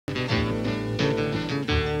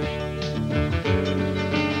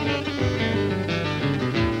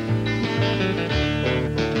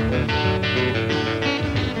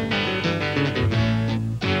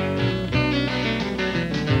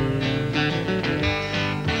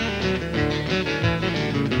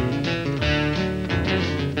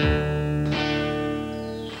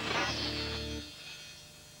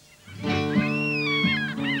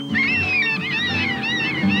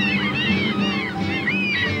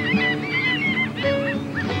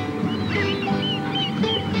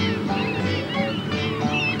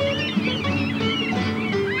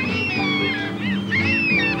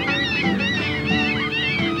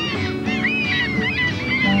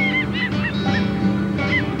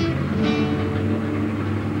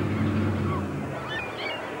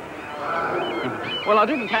Well, I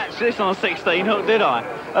didn't catch this on a 16 hook, did I?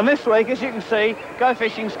 And this week, as you can see, Go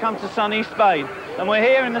Fishing's come to sunny Spain. And we're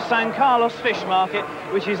here in the San Carlos fish market,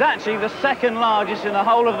 which is actually the second largest in the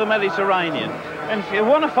whole of the Mediterranean. And if you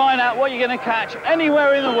want to find out what you're going to catch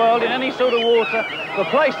anywhere in the world, in any sort of water, the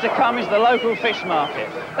place to come is the local fish market.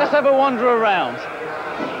 Let's have a wander around.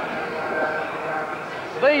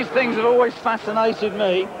 These things have always fascinated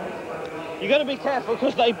me. You've got to be careful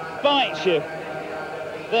because they bite you.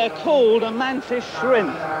 They're called a mantis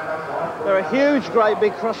shrimp. They're a huge, great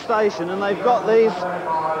big crustacean, and they've got these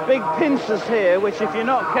big pincers here, which if you're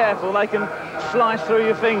not careful, they can slice through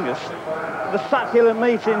your fingers. The succulent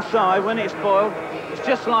meat inside, when it's boiled, it's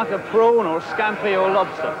just like a prawn or a scampi or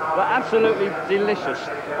lobster. They're absolutely delicious.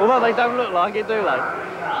 Although they don't look like it, do they?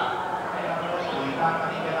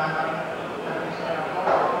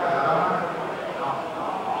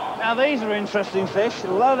 Now these are interesting fish.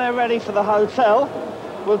 Although they're ready for the hotel,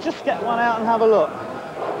 we'll just get one out and have a look.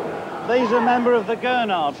 These are a member of the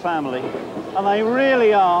Gurnard family, and they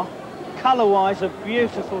really are, colour-wise, a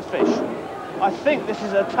beautiful fish. I think this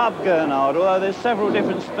is a tub Gurnard, although there's several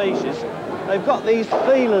different species. They've got these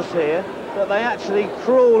feelers here that they actually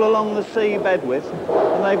crawl along the seabed with,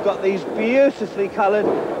 and they've got these beautifully coloured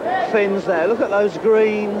fins there. Look at those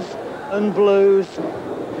greens and blues.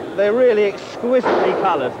 They're really exquisitely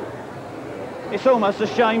coloured. It's almost a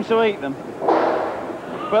shame to eat them.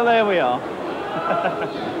 But there we are.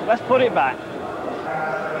 Let's put it back.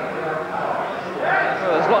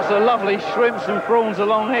 Well, there's lots of lovely shrimps and prawns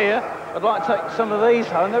along here. I'd like to take some of these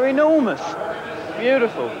home. They're enormous.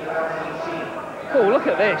 Beautiful. Oh, look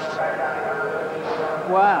at this.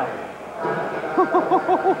 Wow.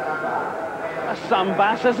 That's some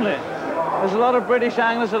bass, isn't it? There's a lot of British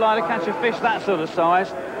anglers that like to catch a fish that sort of size.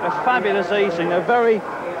 They're fabulous eating. They're very,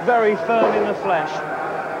 very firm in the flesh.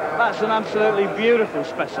 That's an absolutely beautiful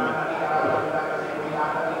specimen.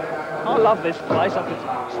 I love this place. I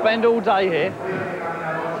could spend all day here.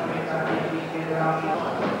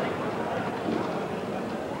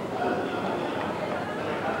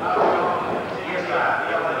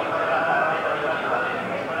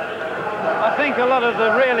 I think a lot of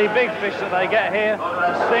the really big fish that they get here,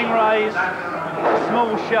 stingrays,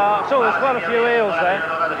 small sharks, oh, there's quite a few eels there.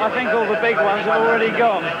 I think all the big ones have already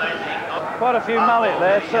gone. Quite a few mullet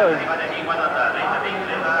there too.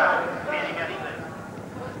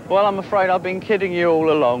 Well, I'm afraid I've been kidding you all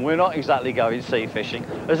along. We're not exactly going sea fishing.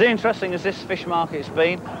 As interesting as this fish market's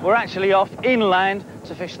been, we're actually off inland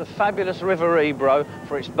to fish the fabulous River Ebro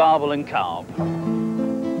for its barbel and carp.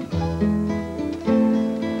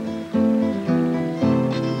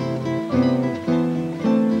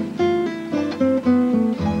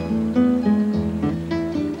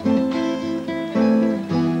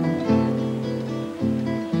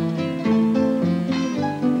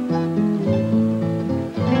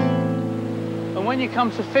 When you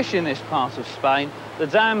come to fish in this part of Spain, the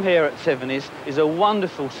dam here at Tivoni's is a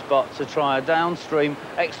wonderful spot to try a downstream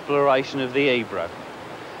exploration of the Ebro.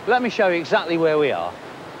 Let me show you exactly where we are.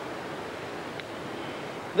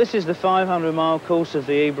 This is the 500-mile course of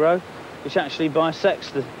the Ebro, which actually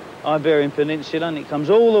bisects the Iberian Peninsula, and it comes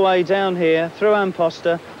all the way down here through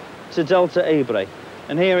Amposta to Delta Ebre,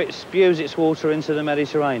 and here it spews its water into the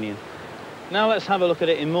Mediterranean. Now let's have a look at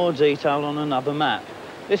it in more detail on another map.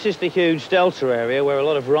 This is the huge delta area where a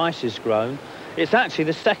lot of rice is grown. It's actually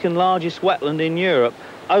the second largest wetland in Europe,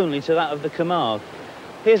 only to that of the Camargue.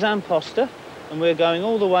 Here's Amposta, and we're going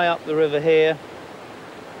all the way up the river here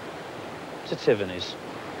to Tivoni's.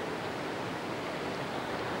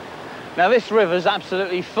 Now this river is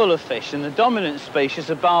absolutely full of fish, and the dominant species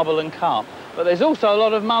are barbel and carp, but there's also a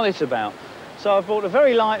lot of mullet about. So I've bought a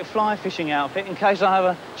very light fly fishing outfit in case I have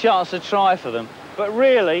a chance to try for them. But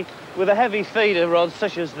really, with a heavy feeder rod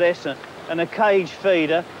such as this and a cage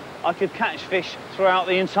feeder, I could catch fish throughout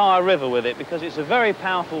the entire river with it because it's a very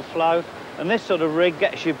powerful flow, and this sort of rig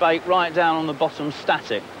gets your bait right down on the bottom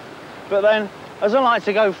static. But then, as I like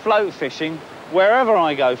to go float fishing, wherever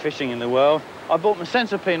I go fishing in the world, I bought my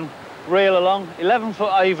centre pin reel along,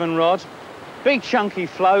 11-foot Avon rod, big chunky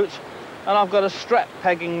float, and I've got a strap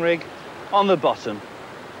pegging rig on the bottom.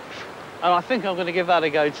 And I think I'm going to give that a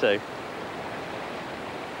go too.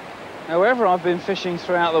 Now, wherever I've been fishing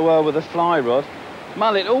throughout the world with a fly rod,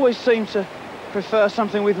 mullet always seem to prefer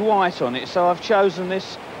something with white on it, so I've chosen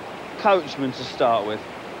this Coachman to start with.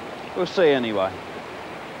 We'll see anyway.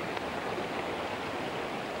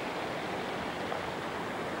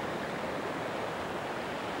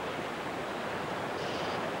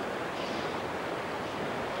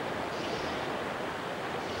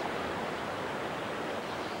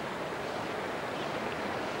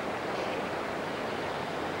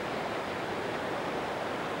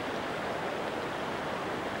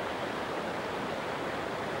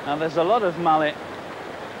 Now there's a lot of mullet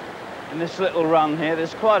in this little run here.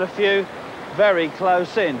 There's quite a few very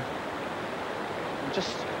close in. I'm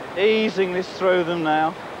just easing this through them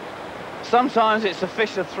now. Sometimes it's a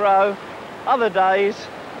fish to throw, other days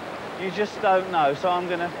you just don't know. So I'm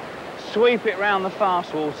going to sweep it round the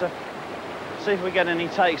fast water, see if we get any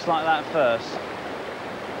takes like that first.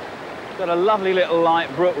 Got a lovely little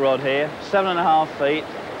light brook rod here, 7.5 feet.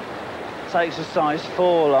 Takes a size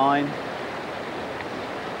 4 line.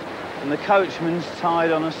 And the coachman's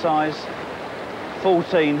tied on a size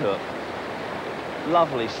 14 hook.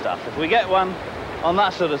 Lovely stuff. If we get one on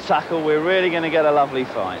that sort of tackle, we're really going to get a lovely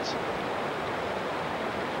fight.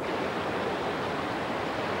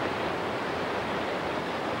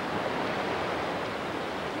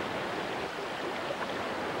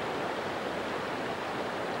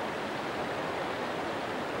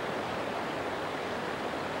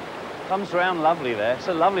 Comes around lovely there. It's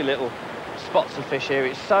a lovely little spots of fish here.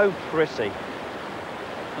 It's so pretty.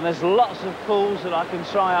 And there's lots of pools that I can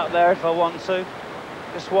try out there if I want to.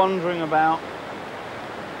 Just wandering about.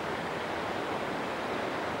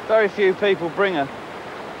 Very few people bring a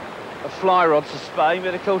fly rod to Spain,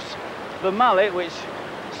 but of course the mullet, which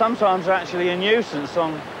sometimes are actually a nuisance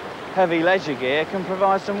on heavy ledger gear, can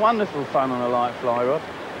provide some wonderful fun on a light fly rod.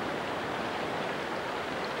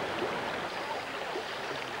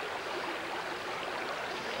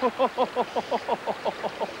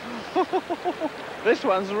 This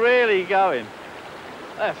one's really going.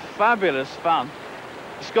 They're fabulous fun.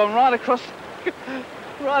 It's gone right across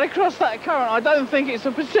right across that current. I don't think it's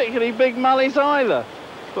a particularly big mullet either.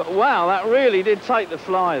 But wow, that really did take the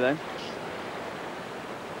fly then.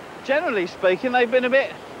 Generally speaking, they've been a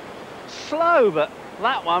bit slow, but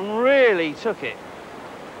that one really took it.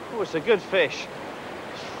 Oh, it's a good fish.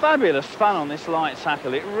 It's fabulous fun on this light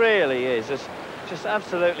tackle, it really is. There's just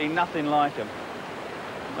absolutely nothing like them.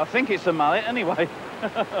 I think it's a mullet anyway.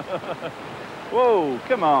 Whoa,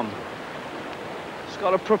 come on. It's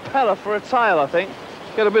got a propeller for a tail, I think.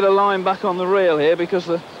 Get a bit of line back on the reel here because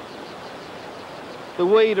the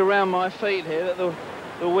weed around my feet here that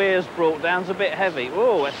the weir's brought down's a bit heavy.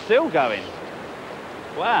 Whoa, it's still going.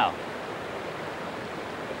 Wow.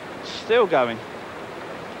 Still going.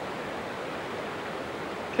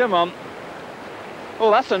 Come on.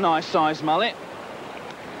 Oh, that's a nice size mullet.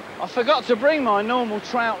 I forgot to bring my normal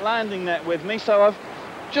trout landing net with me, so I've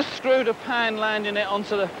just screwed a pan landing net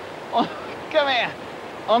onto the... come here!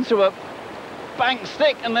 Onto a bank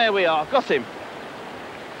stick, and there we are. Got him.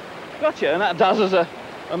 Gotcha, and that does as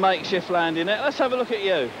a makeshift landing net. Let's have a look at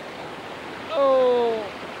you. Oh!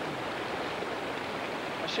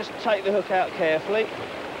 Let's just take the hook out carefully.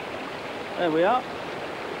 There we are.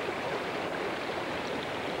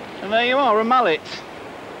 And there you are, a mullet.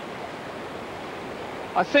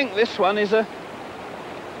 I think this one is a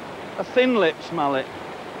thin-lipped mullet.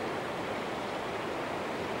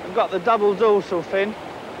 I've got the double dorsal fin,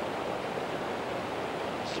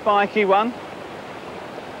 spiky one,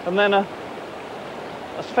 and then a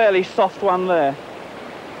fairly soft one there.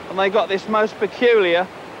 And they got this most peculiar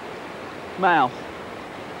mouth.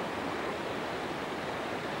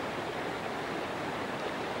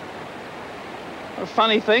 A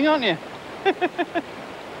funny thing, aren't you?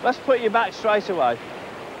 Let's put you back straight away.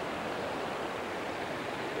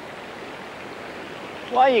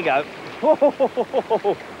 There you go.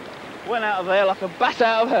 Went out of there like a bat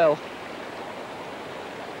out of hell.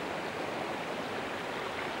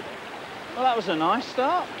 Well, that was a nice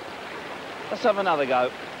start. Let's have another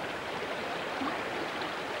go.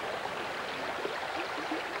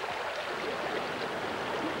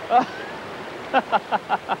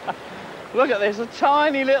 Look at this, a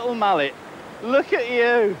tiny little mullet. Look at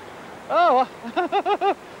you. Oh,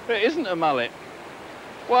 it isn't a mullet.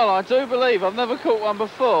 Well, I do believe I've never caught one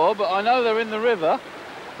before, but I know they're in the river.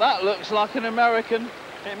 That looks like an American,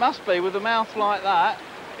 it must be with a mouth like that.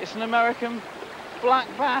 It's an American black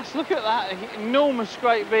bass. Look at that, enormous,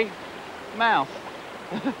 great big mouth.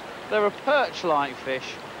 They're a perch-like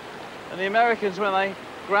fish. And the Americans, when they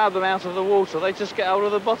grab them out of the water, they just get hold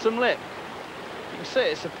of the bottom lip. You can see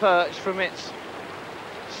it's a perch from its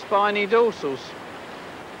spiny dorsals.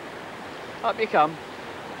 Up you come.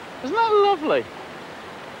 Isn't that lovely?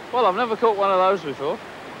 Well, I've never caught one of those before.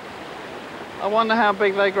 I wonder how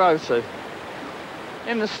big they grow to.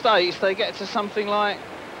 In the States, they get to something like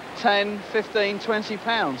 10, 15, 20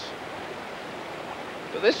 pounds.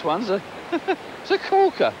 But this one's it's a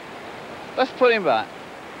corker. Let's put him back.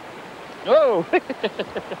 Oh!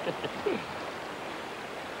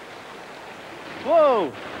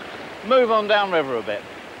 Whoa! Move on downriver a bit.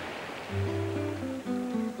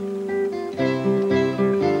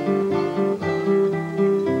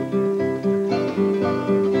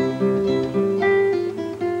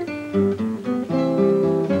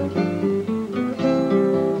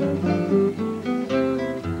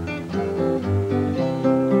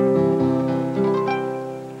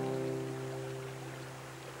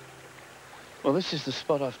 the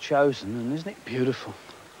spot I've chosen, and isn't it beautiful?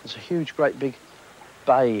 There's a huge, great big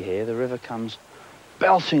bay here. The river comes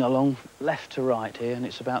belting along left to right here, and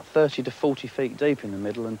it's about 30 to 40 feet deep in the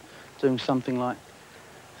middle and doing something like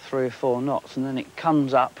 3 or 4 knots, and then it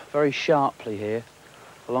comes up very sharply here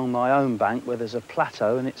along my own bank where there's a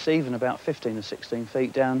plateau, and it's even about 15 or 16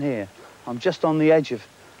 feet down here. I'm just on the edge of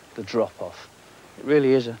the drop-off. It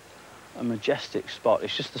really is a majestic spot.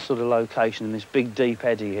 It's just the sort of location in this big deep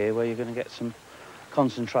eddy here where you're going to get some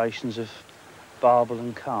concentrations of barbel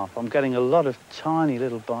and carp. I'm getting a lot of tiny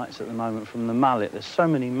little bites at the moment from the mullet. There's so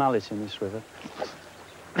many mullet in this river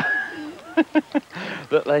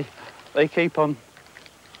that they keep on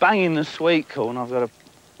banging the sweet corn. I've got a,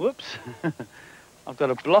 whoops, I've got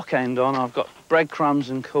a block end on. I've got breadcrumbs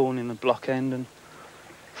and corn in the block end and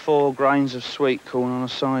 4 grains of sweet corn on a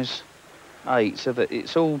size 8, so that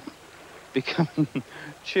it's all becoming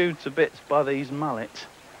chewed to bits by these mullet.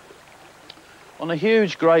 On a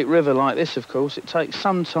huge, great river like this, of course, it takes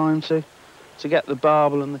some time to get the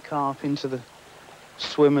barbel and the carp into the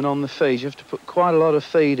swim and on the feed. You have to put quite a lot of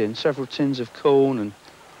feed in, several tins of corn, and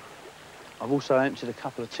I've also emptied a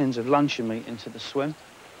couple of tins of luncheon meat into the swim,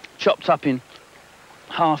 chopped up in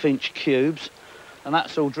 1/2-inch cubes, and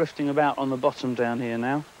that's all drifting about on the bottom down here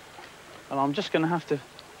now. And I'm just going to have to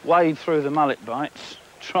wade through the mullet bites,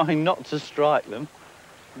 trying not to strike them,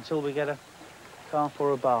 until we get a carp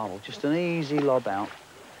or a barbel. Just an easy lob out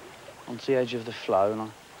onto the edge of the flow, and I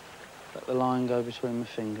let the line go between my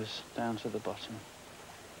fingers down to the bottom.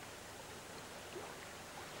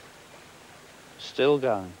 Still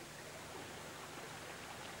going.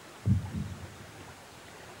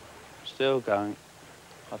 Still going.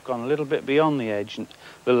 I've gone a little bit beyond the edge,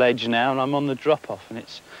 the ledge now, and I'm on the drop-off, and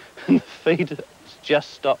it's the feed has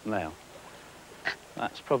just stopped now.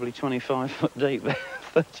 That's probably 25 foot deep there,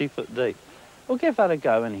 30 foot deep. We'll give that a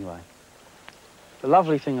go anyway. The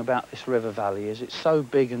lovely thing about this river valley is it's so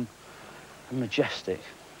big and majestic.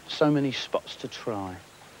 So many spots to try.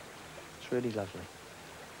 It's really lovely.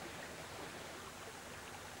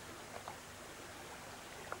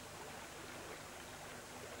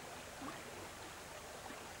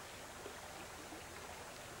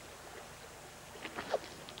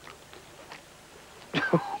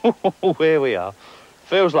 Here we are.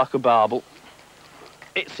 Feels like a barbel.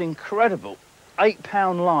 It's incredible.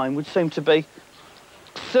 8-pound line would seem to be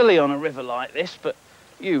silly on a river like this, but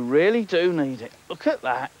you really do need it. Look at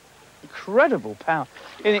that. Incredible power.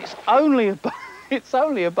 And it's only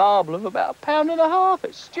a barbel of about 1.5 pounds.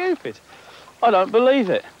 It's stupid. I don't believe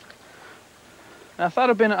it. Now, if that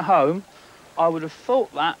had been at home, I would have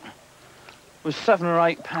thought that was 7 or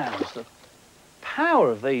 8 pounds. The power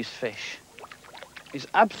of these fish is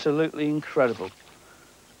absolutely incredible.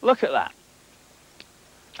 Look at that.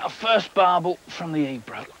 Our first barbel from the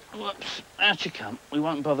Ebro. Whoops, out you come. We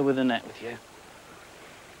won't bother with the net with you.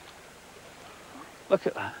 Look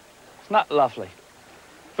at that. Isn't that lovely?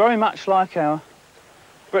 Very much like our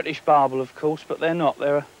British barbel, of course, but they're not.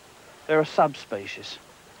 They're a subspecies.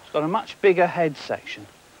 It's got a much bigger head section.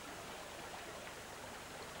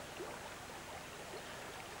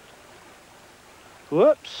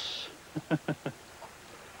 Whoops.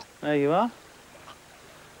 There you are.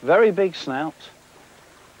 Very big snout.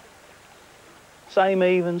 Same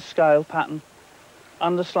even scale pattern.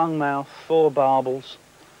 Underslung mouth, 4 barbels.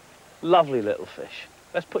 Lovely little fish.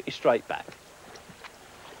 Let's put you straight back.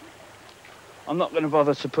 I'm not going to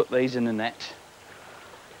bother to put these in the net.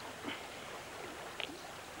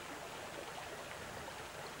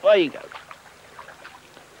 There you go.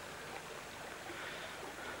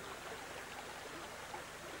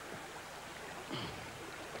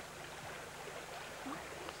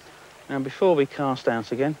 Now, before we cast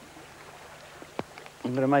out again,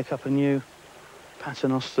 I'm going to make up a new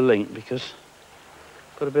paternoster link because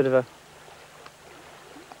I've got a bit of a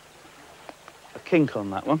kink on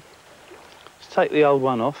that one. Let's take the old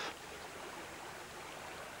one off.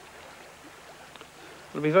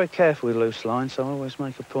 I've got to be very careful with loose line, so I always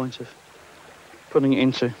make a point of putting it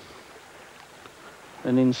into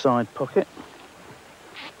an inside pocket,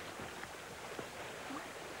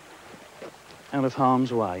 out of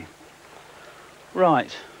harm's way.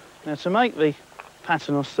 Right, now to make the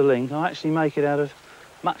paternoster link, I actually make it out of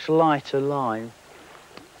much lighter line,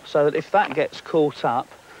 so that if that gets caught up,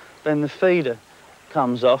 then the feeder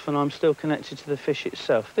comes off and I'm still connected to the fish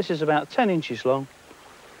itself. This is about 10 inches long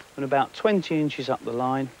and about 20 inches up the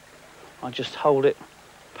line. I just hold it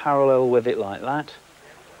parallel with it like that,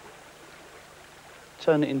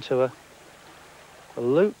 turn it into a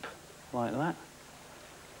loop like that,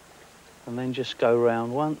 and then just go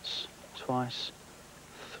round once, twice,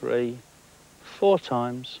 3, 4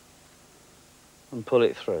 times, and pull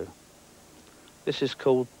it through. This is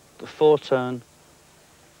called the 4-turn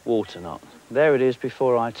water knot. There it is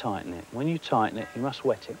before I tighten it. When you tighten it, you must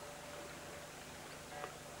wet it.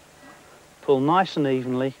 Pull nice and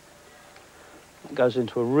evenly. It goes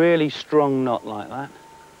into a really strong knot like that.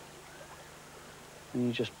 And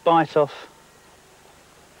you just bite off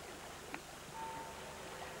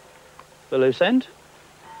the loose end.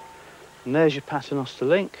 And there's your paternoster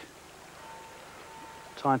link,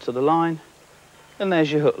 tied to the line. And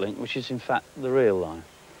there's your hook link, which is in fact the real line.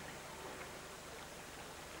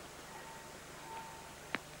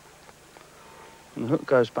 And the hook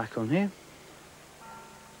goes back on here.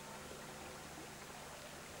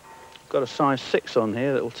 Got a size 6 on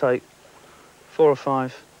here that will take 4 or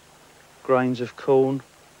 5 grains of corn,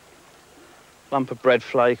 lump of bread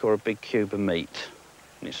flake or a big cube of meat.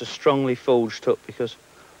 And it's a strongly forged hook because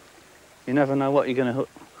you never know what you're going to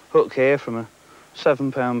hook here, from a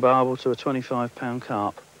 7-pound barbel to a 25-pound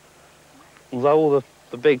carp. Although all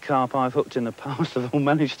the big carp I've hooked in the past have all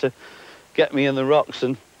managed to get me in the rocks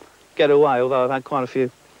and get away, although I've had quite a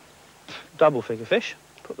few double figure fish.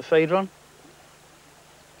 Put the feeder on.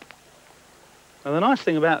 And the nice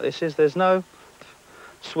thing about this is there's no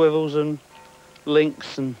swivels and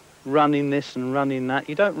links and running this and running that.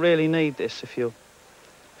 You don't really need this if you're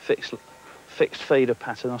fixed feeder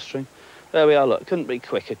paternostering. There we are, look, couldn't be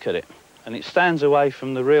quicker, could it? And it stands away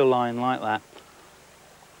from the real line like that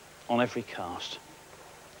on every cast.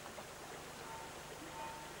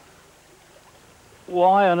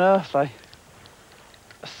 Why on earth they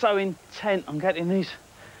are so intent on getting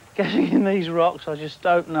in these rocks, I just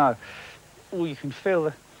don't know. Oh, you can feel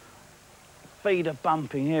the feeder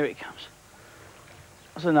bumping. Here it comes.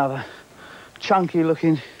 That's another chunky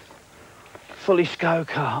looking fully sco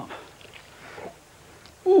carp.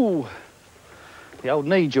 Ooh. The old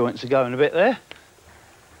knee joints are going a bit there.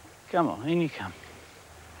 Come on, in you come.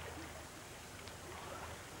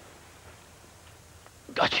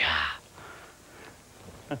 Gotcha!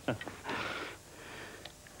 Let's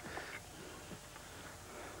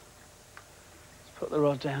put the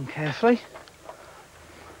rod down carefully.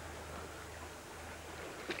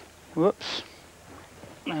 Whoops.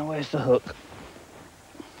 Now where's the hook?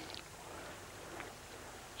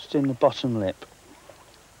 Just in the bottom lip.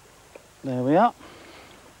 There we are.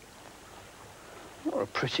 What a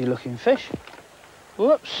pretty looking fish.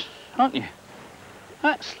 Whoops, aren't you?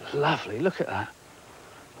 That's lovely, look at that.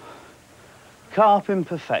 Carp in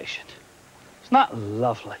perfection. Isn't that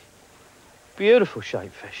lovely? Beautiful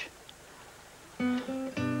shaped fish.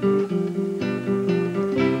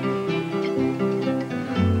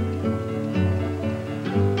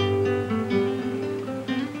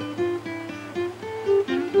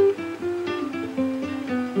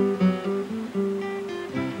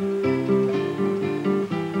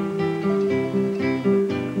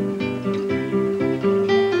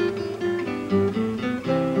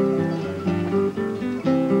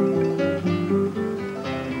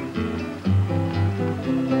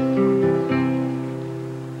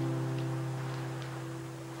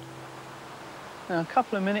 A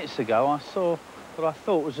couple of minutes ago I saw what I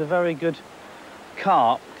thought was a very good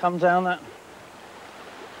carp come down that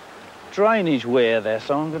drainage weir there,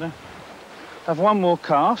 so I'm going to have one more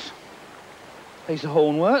cast, piece of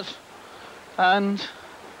hornworts, and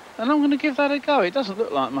I'm going to give that a go. It doesn't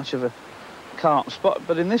look like much of a carp spot,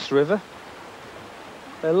 but in this river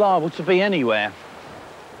they're liable to be anywhere.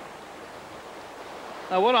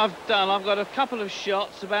 Now what I've done, I've got a couple of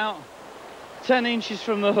shots about 10 inches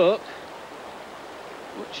from the hook,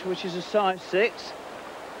 which is a size 6,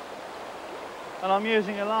 and I'm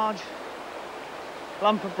using a large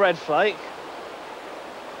lump of bread flake,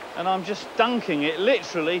 and I'm just dunking it,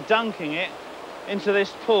 literally dunking it into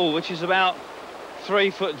this pool, which is about 3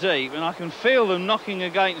 foot deep, and I can feel them knocking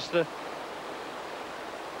against the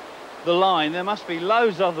line. There must be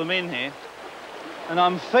loads of them in here, and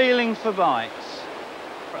I'm feeling for bites.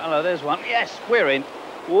 Hello, there's one. Yes, we're in.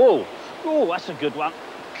 Whoa, oh, that's a good one.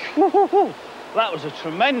 That was a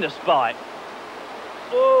tremendous bite.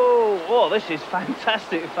 Oh, this is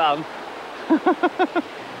fantastic fun.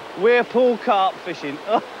 We're pool carp fishing.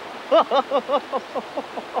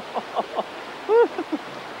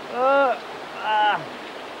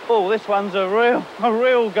 Oh, this one's a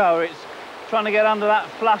real goer. It's trying to get under that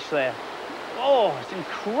flush there. Oh, it's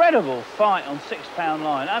incredible fight on 6-pound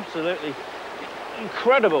line. Absolutely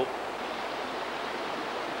incredible.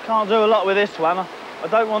 Can't do a lot with this one. I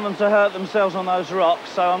don't want them to hurt themselves on those rocks,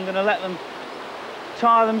 so I'm going to let them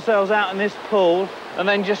tire themselves out in this pool and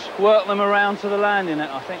then just work them around to the landing net,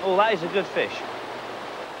 I think. Oh, that is a good fish.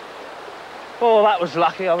 Oh, that was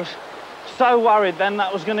lucky. I was So worried then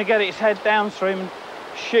that was going to get its head downstream and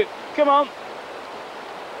shoot. Come on.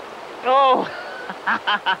 Oh.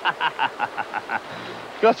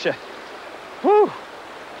 Gotcha. Whew.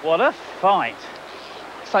 What a fight.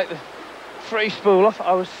 Let's take the free spool off.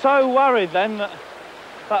 I was so worried then that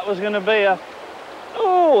that was going to be a...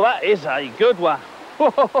 Oh, that is a good one.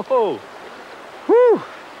 Whoa. Whew.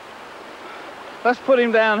 Let's put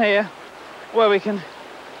him down here where we can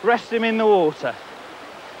rest him in the water.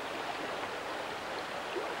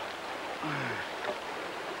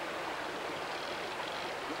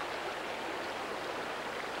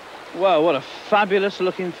 Whoa, what a fabulous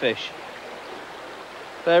looking fish.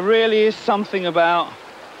 There really is something about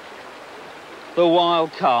the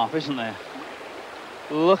wild carp, isn't there?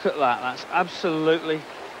 Look at that, that's absolutely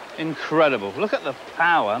incredible. Look at the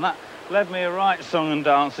power, and that led me a right song and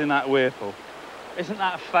dance in that whirlpool. Isn't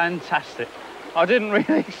that fantastic? I didn't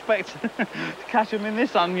really expect to catch them in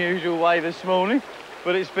this unusual way this morning,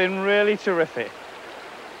 but it's been really terrific.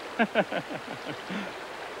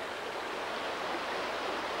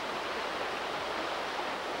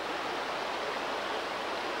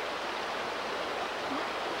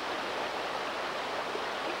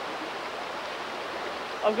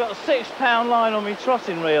 I've got a 6-pound line on my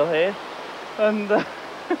trotting reel here, and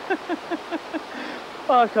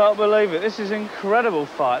I can't believe it. This is an incredible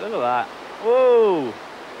fight. Look at that. Whoa!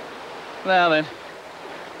 Now then,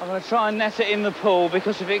 I'm going to try and net it in the pool,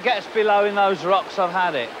 because if it gets below in those rocks, I've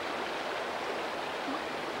had it.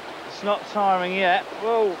 It's not tiring yet.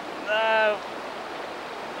 Whoa! No!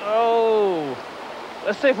 Oh!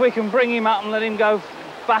 Let's see if we can bring him up and let him go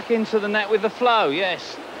back into the net with the flow.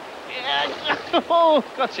 Yes. Yeah. Oh,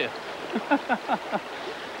 gotcha.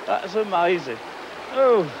 That's amazing.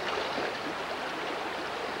 Oh.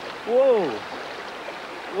 Whoa.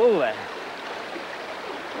 Whoa there.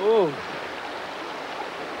 Oh.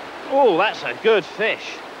 Oh, that's a good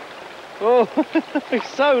fish. Oh, it's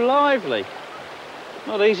so lively.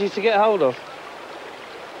 Not easy to get hold of.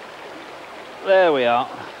 There we are.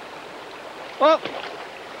 Oh.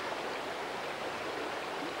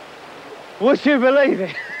 Would you believe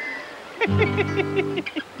it?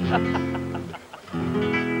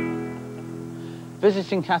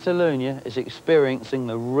 Visiting Catalonia is experiencing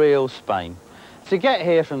the real Spain. To get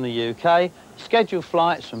here from the UK, scheduled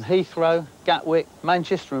flights from Heathrow, Gatwick,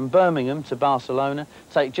 Manchester and Birmingham to Barcelona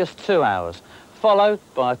take just 2 hours, followed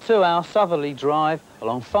by a 2-hour southerly drive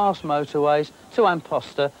along fast motorways to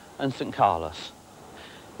Amposta and St Carlos.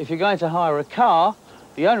 If you're going to hire a car,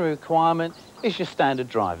 the only requirement is your standard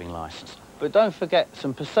driving licence. But don't forget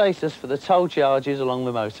some pesetas for the toll charges along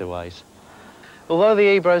the motorways. Although the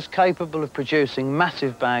Ebro is capable of producing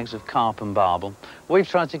massive bags of carp and barbel, we've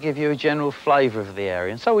tried to give you a general flavour of the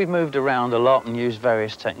area, and so we've moved around a lot and used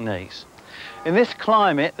various techniques. In this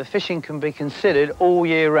climate, the fishing can be considered all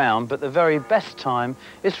year round, but the very best time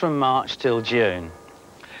is from March till June.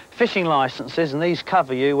 Fishing licences, and these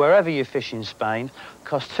cover you wherever you fish in Spain,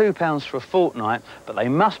 cost £2 for a fortnight, but they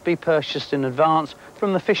must be purchased in advance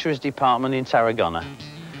from the Fisheries Department in Tarragona.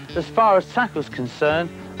 As far as tackle's concerned,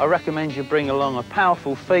 I recommend you bring along a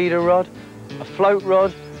powerful feeder rod, a float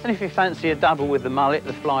rod, and if you fancy a double with the mullet,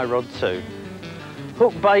 the fly rod too.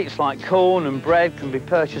 Hook baits like corn and bread can be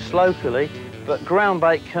purchased locally, but ground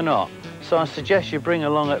bait cannot, so I suggest you bring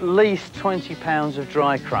along at least 20 pounds of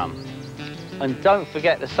dry crumb. And don't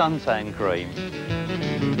forget the suntan cream.